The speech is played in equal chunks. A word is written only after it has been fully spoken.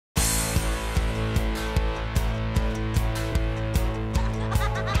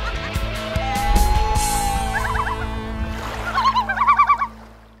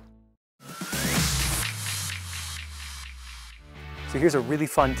So here's a really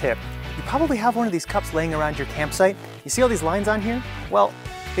fun tip. You probably have one of these cups laying around your campsite. You see all these lines on here? Well,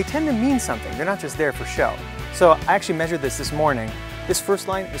 they tend to mean something. They're not just there for show. So I actually measured this morning. This first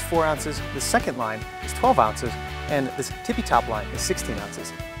line is 4 ounces, the second line is 12 ounces, and this tippy top line is 16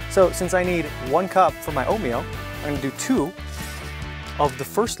 ounces. So since I need 1 cup for my oatmeal, I'm gonna do 2 of the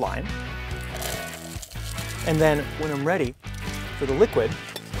first line. And then when I'm ready for the liquid,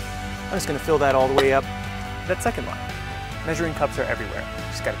 I'm just gonna fill that all the way up that second line. Measuring cups are everywhere. You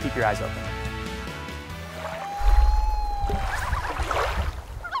just gotta keep your eyes open.